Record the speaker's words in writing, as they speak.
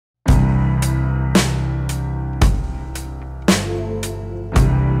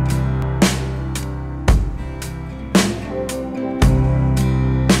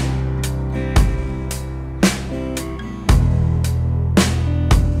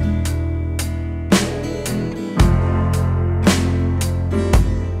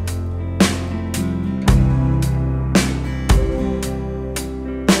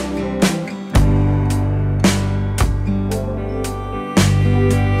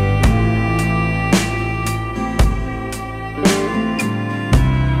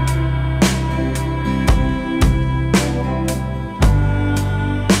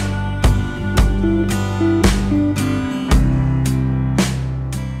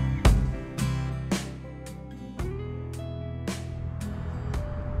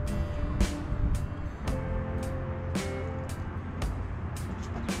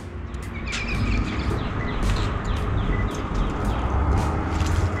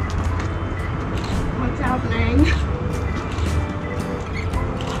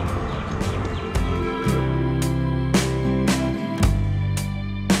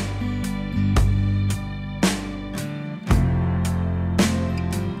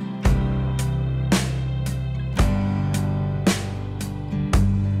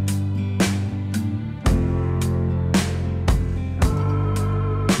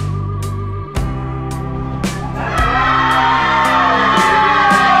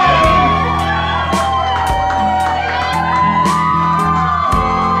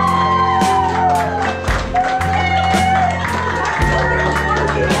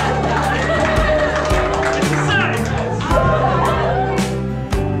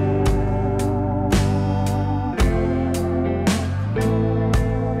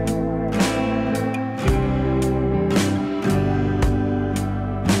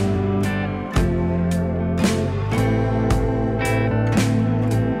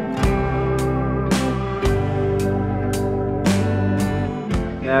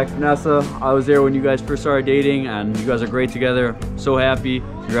Max, Vanessa, I was there when you guys first started dating, and you guys are great together. So happy.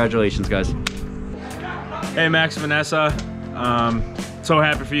 Congratulations, guys. Hey, Max, Vanessa. So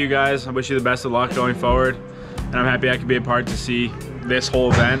happy for you guys. I wish you the best of luck going forward. And I'm happy I could be a part to see this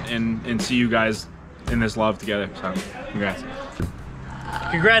whole event and see you guys in this love together. So, congrats.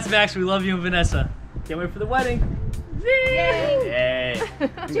 Congrats, Max. We love you and Vanessa. Can't wait for the wedding. Yay!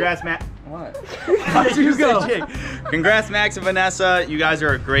 Congrats, Matt. What? How'd you go? Congrats, Max and Vanessa. You guys are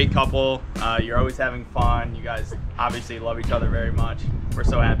a great couple. You're always having fun. You guys obviously love each other very much. We're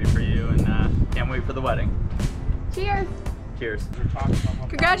so happy for you and can't wait for the wedding. Cheers. Cheers.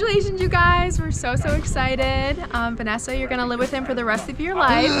 Congratulations, you guys. We're so excited. Vanessa, you're gonna live with him for the rest of your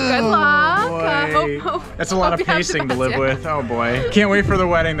life. Good luck. That's a lot of pacing to live with. Oh boy. Can't wait for the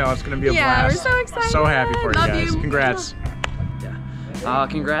wedding though. It's gonna be a blast. Yeah, we're so excited. So happy for you Love guys. you. Congrats.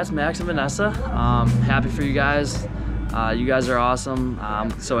 Congrats, Max and Vanessa. Happy for you guys. You guys are awesome.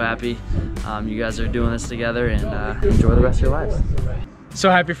 I'm so happy you guys are doing this together, and enjoy the rest of your lives. So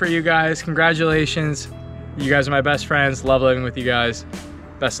happy for you guys. Congratulations. You guys are my best friends. Love living with you guys.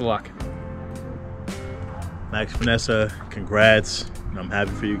 Best of luck. Max, Vanessa, congrats. I'm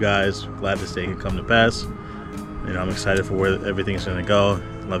happy for you guys. Glad this day can come to pass. You know, I'm excited for where everything's gonna go.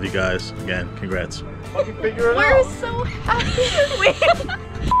 Love you guys. Again, congrats. We're so happy.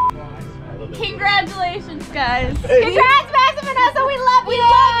 Congratulations, guys. Congrats, Max and Vanessa. We love you.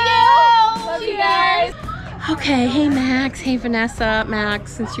 Love you guys. Okay, hey Max, hey Vanessa.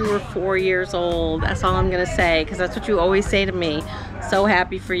 Max, since you were 4 years old, that's all I'm gonna say, because that's what you always say to me. So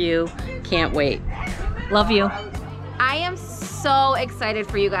happy for you, can't wait. Love you. I am so excited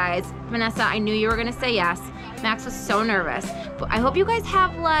for you guys. Vanessa, I knew you were gonna say yes. Max was so nervous. But I hope you guys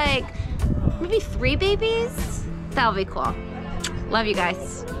have like, maybe 3 babies? That'll be cool. Love you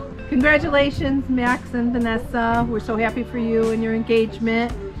guys. Congratulations, Max and Vanessa. We're so happy for you and your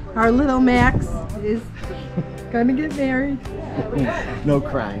engagement. Our little Max is gonna get married. No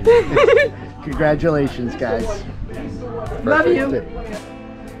crying. Congratulations, guys. Love you.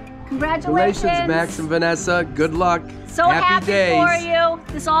 Congratulations, Max and Vanessa. Good luck. So happy days. for you.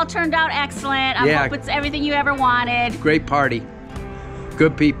 This all turned out excellent. I hope it's everything you ever wanted. Great party.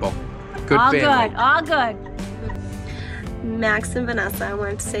 Good people. Good family. All good. Max and Vanessa, I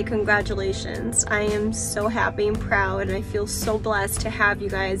wanted to say congratulations. I am so happy and proud, and I feel so blessed to have you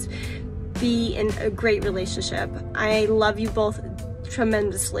guys be in a great relationship. I love you both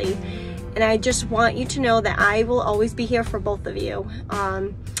tremendously, and I just want you to know that I will always be here for both of you.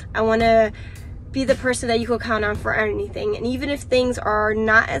 I want to be the person that you could count on for anything, and even if things are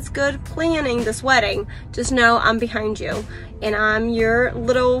not as good planning this wedding, just know I'm behind you, and I'm your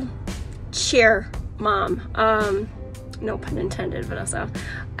little cheer mom. No pun intended, Vanessa.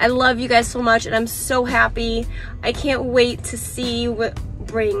 I love you guys so much, and I'm so happy. I can't wait to see what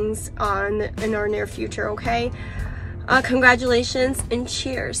brings on in our near future, okay? Congratulations and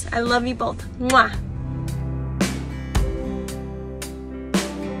cheers. I love you both. Mwah.